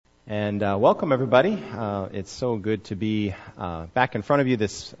And welcome, everybody. It's so good to be back in front of you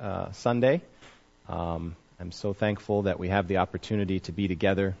this Sunday. I'm so thankful that we have the opportunity to be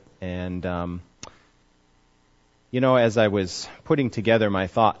together. And, as I was putting together my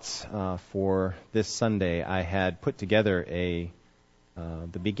thoughts for this Sunday, I had put together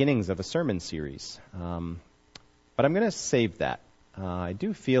the beginnings of a sermon series. But I'm going to save that. I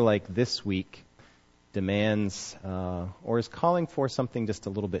do feel like this week demands or is calling for something just a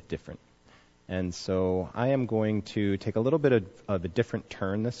little bit different. And so I am going to take a little bit of a different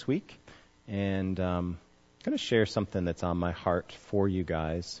turn this week, and I'm going to share something that's on my heart for you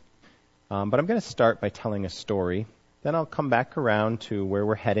guys. But I'm going to start by telling a story. Then I'll come back around to where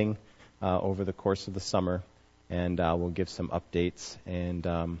we're heading over the course of the summer, and we'll give some updates.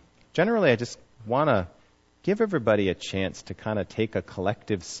 And generally, I just want to give everybody a chance to kind of take a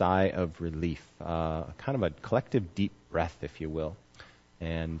collective sigh of relief, kind of a collective deep breath, if you will.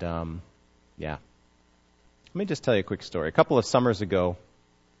 And, let me just tell you a quick story. A couple of summers ago,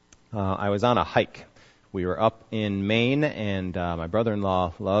 I was on a hike. We were up in Maine, and my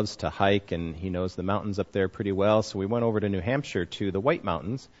brother-in-law loves to hike, and he knows the mountains up there pretty well. So we went over to New Hampshire to the White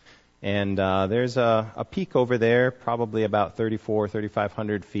Mountains. And there's a peak over there, probably about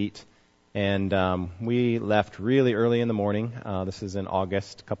 3,500 feet. And we left really early in the morning. This is in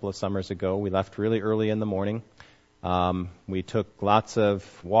August, a couple of summers ago. We left really early in the morning. We took lots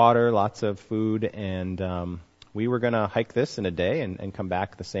of water, lots of food, and we were going to hike this in a day and come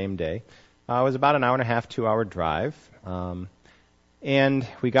back the same day. It was about an hour and a half, 2-hour drive. And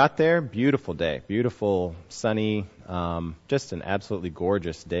we got there, beautiful day, beautiful, sunny, just an absolutely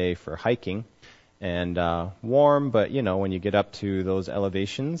gorgeous day for hiking. And warm, but when you get up to those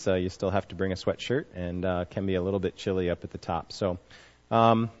elevations, you still have to bring a sweatshirt, and can be a little bit chilly up at the top. So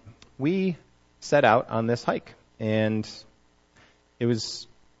we set out on this hike, and it was,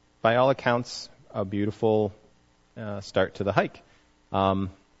 by all accounts, a beautiful start to the hike.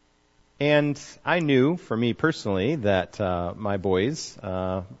 And I knew, for me personally, that my boys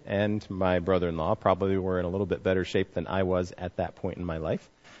and my brother-in-law probably were in a little bit better shape than I was at that point in my life.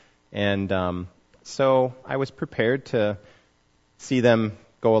 And so I was prepared to see them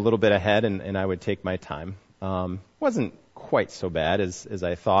go a little bit ahead, and I would take my time. Wasn't quite so bad as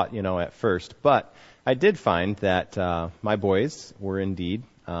I thought, at first. But I did find that my boys were indeed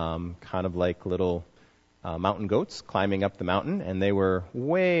kind of like little mountain goats climbing up the mountain, and they were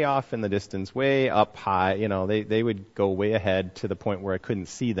way off in the distance, way up high. They would go way ahead to the point where I couldn't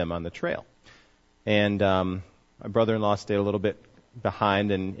see them on the trail. And my brother-in-law stayed a little bit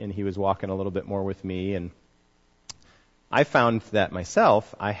behind, and he was walking a little bit more with me. And I found that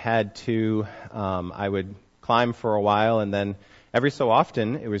myself, I had to, I would climb for a while, and then every so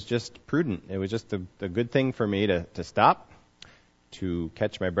often it was just prudent. It was just the good thing for me to stop, to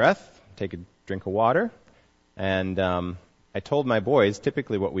catch my breath, take a drink of water. And I told my boys,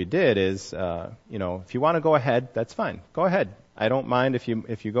 typically what we did is, if you want to go ahead, that's fine. Go ahead. I don't mind if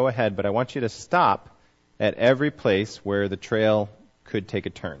you go ahead, but I want you to stop at every place where the trail could take a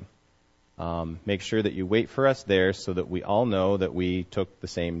turn. Make sure that you wait for us there so that we all know that we took the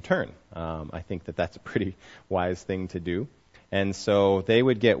same turn. I think that that's a pretty wise thing to do. And so they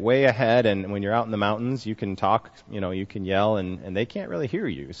would get way ahead, and when you're out in the mountains, you can talk, you can yell, and they can't really hear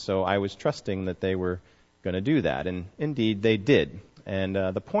you. So I was trusting that they were going to do that, and indeed they did. And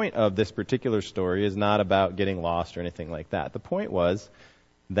the point of this particular story is not about getting lost or anything like that. The point was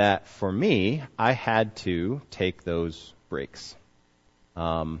that for me, I had to take those breaks.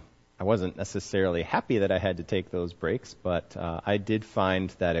 I wasn't necessarily happy that I had to take those breaks, but I did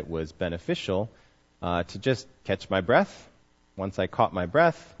find that it was beneficial to just catch my breath. Once I caught my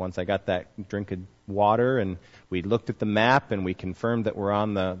breath, once I got that drink of water, and we looked at the map and we confirmed that we're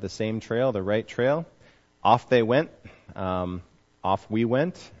on the same trail, the right trail, off they went, off we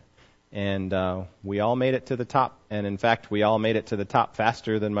went, and we all made it to the top. And in fact, we all made it to the top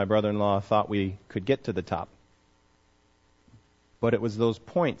faster than my brother-in-law thought we could get to the top. But it was those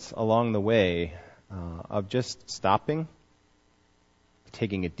points along the way of just stopping,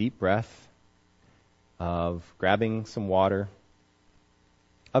 taking a deep breath, of grabbing some water,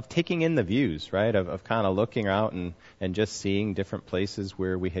 of taking in the views, right, of kind of looking out and just seeing different places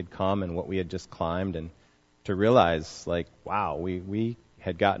where we had come and what we had just climbed, and to realize, like, wow, we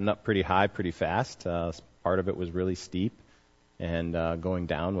had gotten up pretty high pretty fast. Part of it was really steep, and going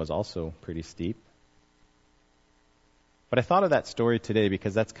down was also pretty steep. But I thought of that story today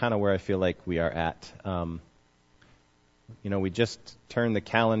because that's kind of where I feel like we are at. We just turned the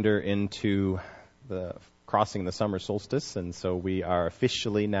calendar into the crossing the summer solstice, and so we are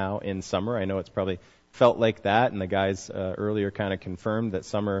officially now in summer. I know it's probably felt like that, and the guys earlier kind of confirmed that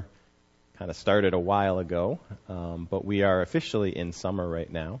summer kind of started a while ago, but we are officially in summer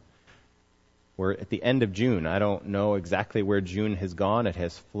right now. We're at the end of June. I don't know exactly where June has gone. It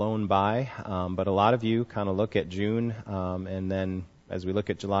has flown by, but a lot of you kind of look at June, and then as we look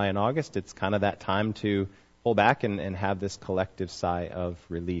at July and August, it's kind of that time to pull back and have this collective sigh of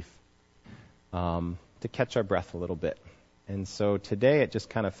relief, to catch our breath a little bit. And so today it just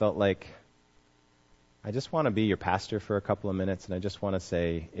kind of felt like I just want to be your pastor for a couple of minutes, and I just want to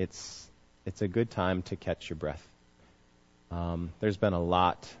say it's a good time to catch your breath. There's been a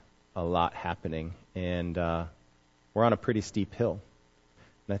lot happening, and we're on a pretty steep hill.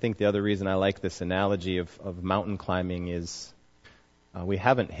 And I think the other reason I like this analogy of mountain climbing is we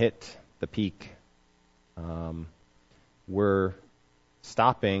haven't hit the peak. We're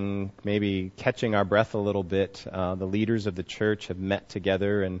stopping, maybe catching our breath a little bit. The leaders of the church have met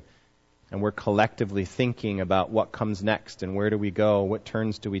together, and we're collectively thinking about what comes next and where do we go, what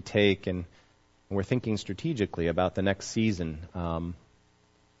turns do we take, and we're thinking strategically about the next season.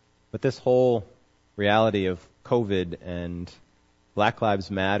 But this whole reality of COVID and Black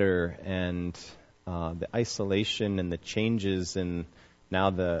Lives Matter and the isolation and the changes and now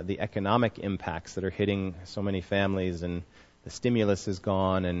the economic impacts that are hitting so many families, and the stimulus is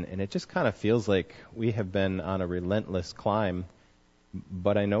gone, and it just kind of feels like we have been on a relentless climb,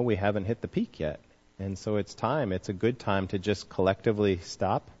 but I know we haven't hit the peak yet. And so it's a good time to just collectively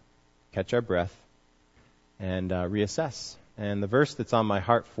stop, catch our breath, and reassess. And the verse that's on my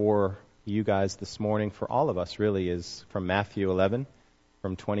heart for you guys this morning, for all of us really, is from Matthew 11,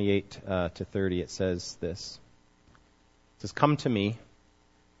 from 28 to 30. It says this. It says, "Come to me,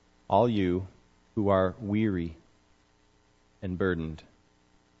 all you who are weary and burdened,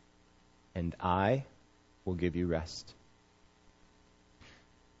 and I will give you rest.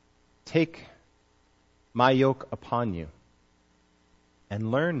 Take my yoke upon you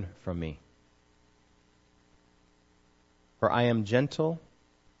and learn from me. For I am gentle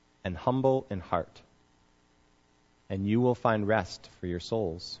and humble in heart, and you will find rest for your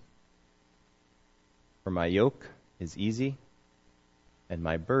souls. For my yoke is easy, and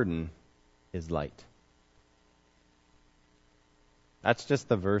my burden is light." That's just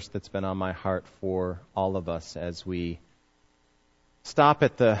the verse that's been on my heart for all of us as we stop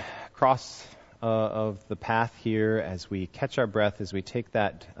at the cross of the path here, as we catch our breath, as we take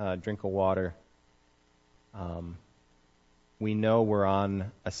that drink of water. We know we're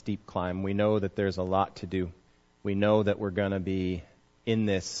on a steep climb. We know that there's a lot to do. We know that we're going to be in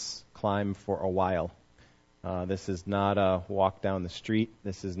this climb for a while. This is not a walk down the street.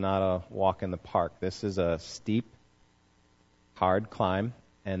 This is not a walk in the park. This is a steep, hard climb,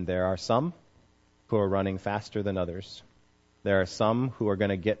 and there are some who are running faster than others. There are some who are going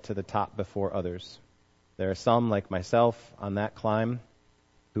to get to the top before others. There are some, like myself, on that climb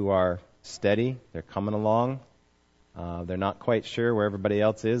who are steady. They're coming along. They're not quite sure where everybody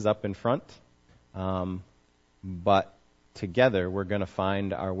else is up in front. But together we're going to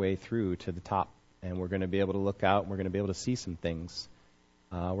find our way through to the top, and we're going to be able to look out, and we're going to be able to see some things.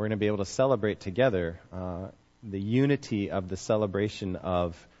 We're going to be able to celebrate together the unity of the celebration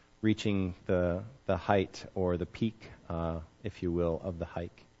of reaching the height, or the peak, if you will, of the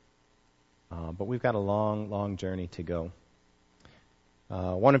hike. But we've got a long, long journey to go.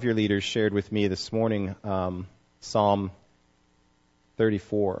 One of your leaders shared with me this morning Psalm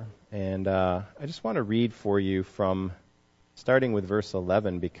 34, and I just want to read for you from starting with verse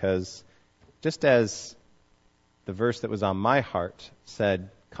 11, because just as the verse that was on my heart said,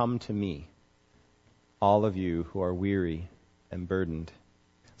 "Come to me, all of you who are weary and burdened,"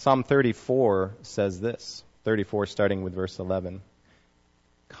 Psalm 34 says this, 34 starting with verse 11,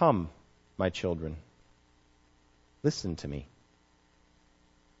 "Come, my children, listen to me.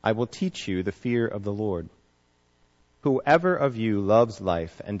 I will teach you the fear of the Lord. Whoever of you loves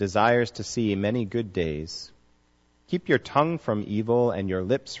life and desires to see many good days, keep your tongue from evil and your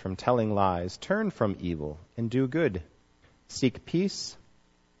lips from telling lies. Turn from evil and do good. Seek peace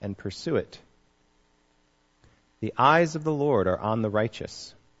and pursue it. The eyes of the Lord are on the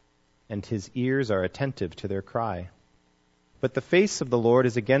righteous, and his ears are attentive to their cry. But the face of the Lord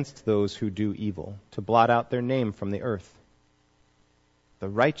is against those who do evil, to blot out their name from the earth. The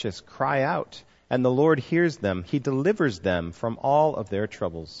righteous cry out, and the Lord hears them. He delivers them from all of their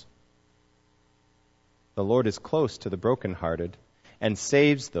troubles. The Lord is close to the brokenhearted and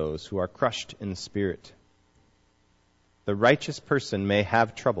saves those who are crushed in spirit. The righteous person may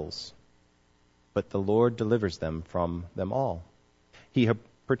have troubles, but the Lord delivers them from them all. He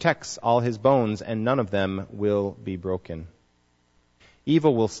protects all his bones, and none of them will be broken.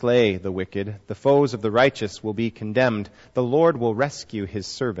 Evil will slay the wicked. The foes of the righteous will be condemned. The Lord will rescue his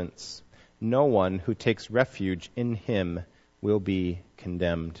servants. No one who takes refuge in him will be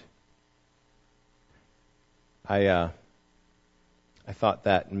condemned. I thought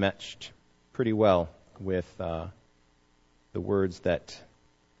that matched pretty well with the words that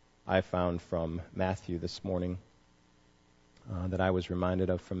I found from Matthew this morning, that I was reminded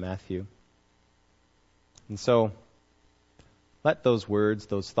of from Matthew. And so, let those words,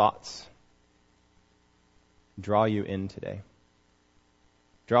 those thoughts, draw you in today.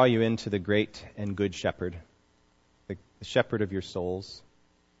 Draw you into the great and good shepherd, the shepherd of your souls.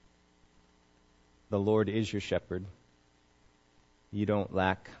 The Lord is your shepherd. You don't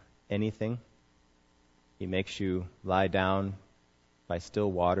lack anything. He makes you lie down by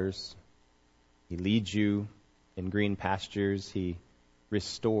still waters. He leads you in green pastures. He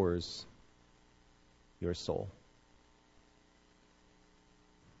restores your soul.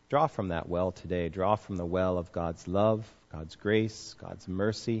 Draw from that well today. Draw from the well of God's love, God's grace, God's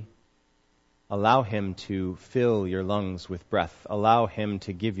mercy. Allow Him to fill your lungs with breath. Allow Him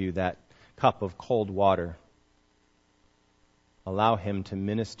to give you that cup of cold water. Allow Him to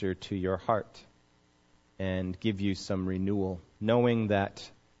minister to your heart and give you some renewal, knowing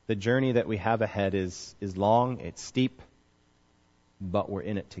that the journey that we have ahead is long, it's steep, but we're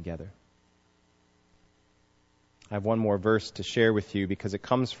in it together. I have one more verse to share with you because it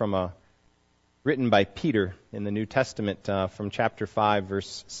comes from written by Peter in the New Testament from chapter 5,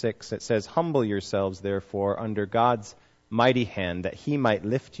 verse 6. It says, "Humble yourselves, therefore, under God's mighty hand, that He might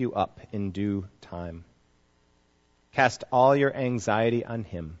lift you up in due time. Cast all your anxiety on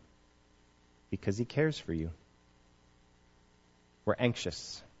Him, because He cares for you." We're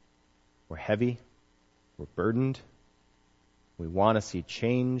anxious. We're heavy. We're burdened. We want to see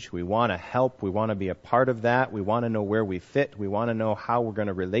change. We want to help. We want to be a part of that. We want to know where we fit. We want to know how we're going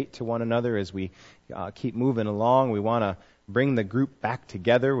to relate to one another as we keep moving along. We want to bring the group back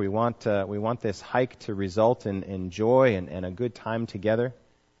together. We want this hike to result in joy and a good time together.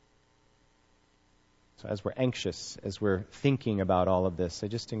 So as we're anxious, as we're thinking about all of this, I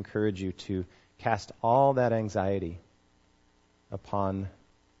just encourage you to cast all that anxiety upon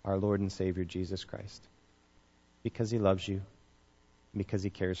our Lord and Savior Jesus Christ, because He loves you, because He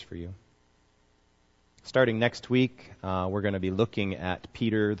cares for you. Starting next week, we're going to be looking at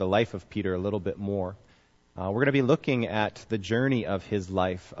Peter, the life of Peter, a little bit more. We're going to be looking at the journey of his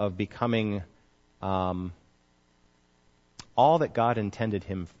life, of becoming all that God intended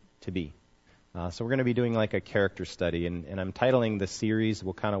him to be. So we're going to be doing like a character study, and I'm titling the series,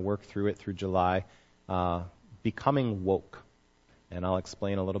 we'll kind of work through it through July, Becoming Woke. And I'll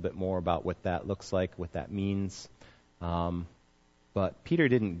explain a little bit more about what that looks like, what that means. But Peter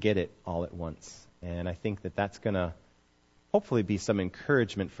didn't get it all at once. And I think that that's going to hopefully be some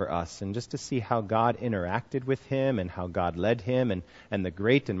encouragement for us, and just to see how God interacted with him and how God led him, and the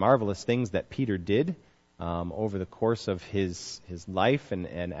great and marvelous things that Peter did over the course of his life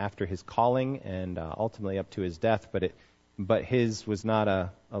and after his calling and ultimately up to his death. But his was not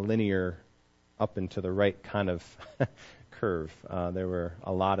a linear up and to the right kind of curve. There were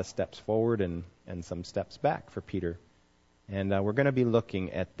a lot of steps forward and some steps back for Peter. And we're going to be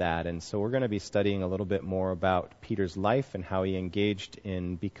looking at that. And so we're going to be studying a little bit more about Peter's life and how he engaged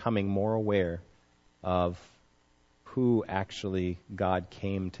in becoming more aware of who actually God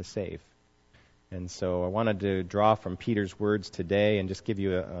came to save. And so I wanted to draw from Peter's words today and just give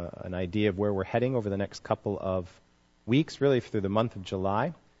you an idea of where we're heading over the next couple of weeks, really through the month of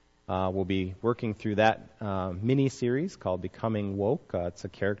July. We'll be working through that mini-series called Becoming Woke. It's a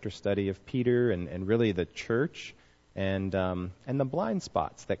character study of Peter and really the church and the blind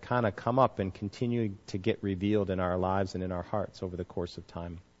spots that kind of come up and continue to get revealed in our lives and in our hearts over the course of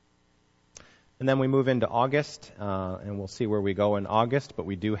time. And then we move into August, and we'll see where we go in August, but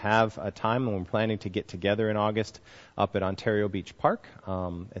we do have a time when we're planning to get together in August up at Ontario Beach Park.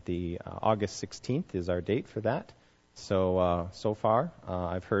 At the August 16th is our date for that. So far,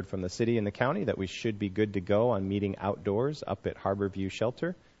 I've heard from the city and the county that we should be good to go on meeting outdoors up at Harborview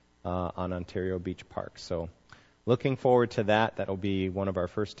Shelter on Ontario Beach Park. So looking forward to that. That'll be one of our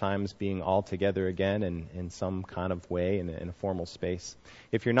first times being all together again in some kind of way in a formal space.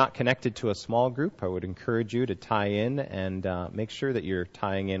 If you're not connected to a small group, I would encourage you to tie in and make sure that you're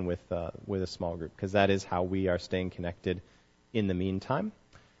tying in with a small group, because that is how we are staying connected in the meantime.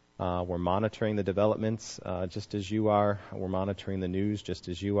 We're monitoring the developments just as you are. We're monitoring the news just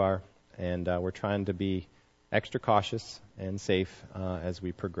as you are. And we're trying to be extra cautious and safe as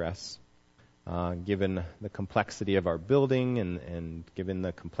we progress. Given the complexity of our building and given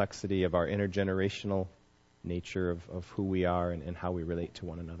the complexity of our intergenerational nature of who we are and how we relate to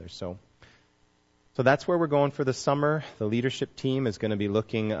one another. So that's where we're going for the summer. The leadership team is going to be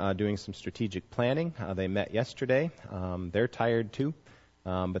doing some strategic planning. They met yesterday. They're tired too,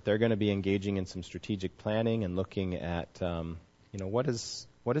 but they're going to be engaging in some strategic planning and looking at, what does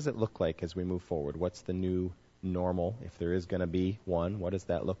it look like as we move forward? What's the new normal, if there is going to be one? What does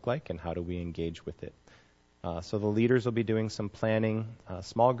that look like, and how do we engage with it? So the leaders will be doing some planning.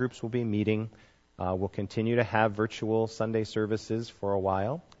 Small groups will be meeting. We'll continue to have virtual Sunday services for a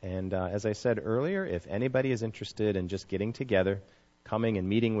while. And as I said earlier, if anybody is interested in just getting together, coming and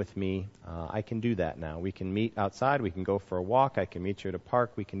meeting with me, I can do that now. We can meet outside. We can go for a walk. I can meet you at a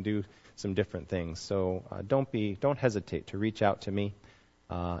park. We can do some different things. So don't hesitate to reach out to me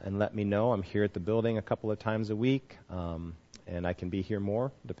and let me know. I'm here at the building a couple of times a week, and I can be here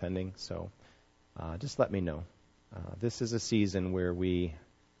more, depending. So just let me know. This is a season where we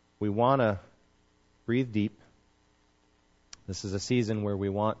want to breathe deep. This is a season where we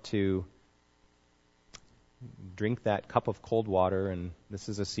want to drink that cup of cold water, and this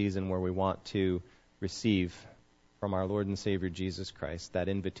is a season where we want to receive from our Lord and Savior Jesus Christ that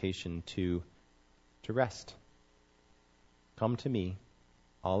invitation to rest. Come to me,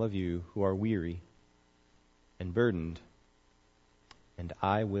 all of you who are weary and burdened, and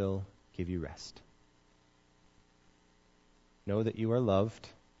I will give you rest. Know that you are loved.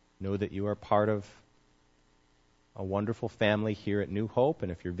 Know that you are part of a wonderful family here at New Hope,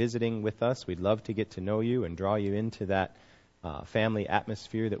 and if you're visiting with us, we'd love to get to know you and draw you into that family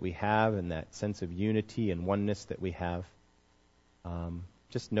atmosphere that we have and that sense of unity and oneness that we have.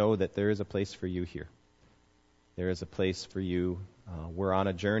 Just know that there is a place for you here. There is a place for you. We're on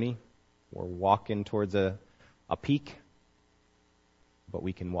a journey. We're walking towards a peak, but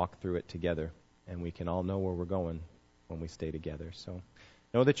we can walk through it together, and we can all know where we're going when we stay together. So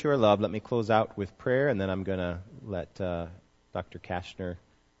know that you are loved. Let me close out with prayer, and then I'm going to let Dr. Kashner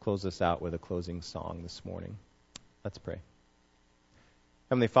close us out with a closing song this morning. Let's pray.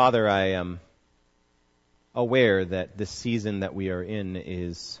 Heavenly Father, I am aware that this season that we are in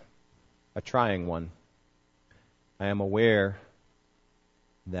is a trying one. I am aware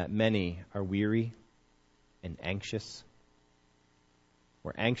that many are weary and anxious.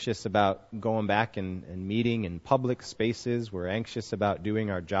 We're anxious about going back and meeting in public spaces. We're anxious about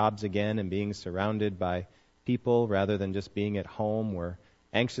doing our jobs again and being surrounded by people rather than just being at home. We're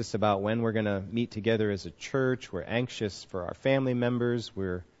anxious about when we're going to meet together as a church. We're anxious for our family members.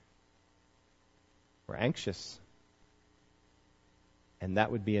 We're anxious. And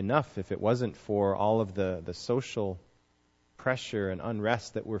that would be enough if it wasn't for all of the social pressure and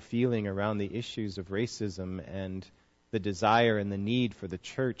unrest that we're feeling around the issues of racism and the desire and the need for the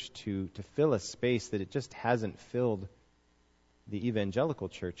church to fill a space that it just hasn't filled, the evangelical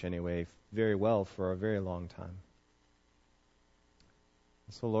church anyway, very well for a very long time.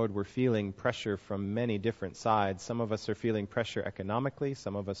 So, Lord, we're feeling pressure from many different sides. Some of us are feeling pressure economically.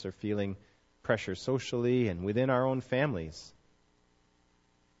 Some of us are feeling pressure socially and within our own families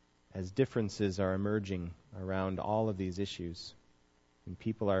as differences are emerging around all of these issues. And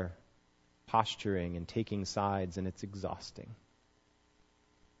people are posturing and taking sides, and it's exhausting.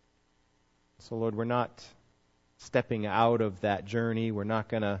 So, Lord, we're not stepping out of that journey. We're not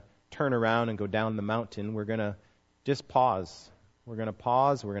going to turn around and go down the mountain. We're going to just pause. We're going to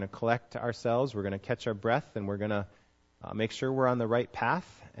pause. We're going to collect ourselves. We're going to catch our breath, and we're going to make sure we're on the right path.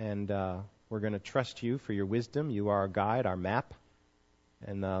 And we're going to trust you for your wisdom. You are our guide, our map.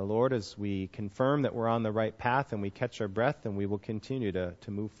 And Lord, as we confirm that we're on the right path and we catch our breath, and we will continue to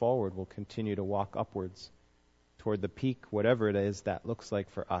move forward. We'll continue to walk upwards toward the peak, whatever it is that looks like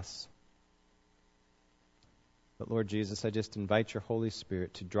for us. But Lord Jesus, I just invite your Holy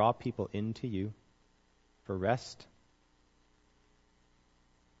Spirit to draw people into you for rest,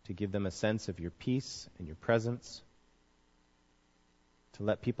 to give them a sense of your peace and your presence, to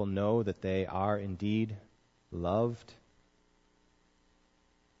let people know that they are indeed loved,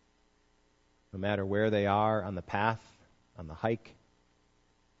 no matter where they are on the path, on the hike.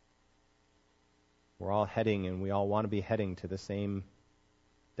 We're all heading, and we all want to be heading to the same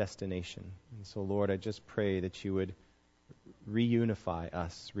destination. And so, Lord, I just pray that you would reunify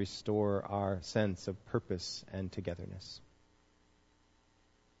us, restore our sense of purpose and togetherness.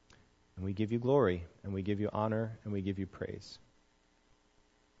 And we give you glory, and we give you honor, and we give you praise.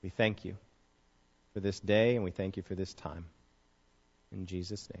 We thank you for this day, and we thank you for this time. In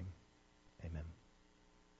Jesus' name. Amen.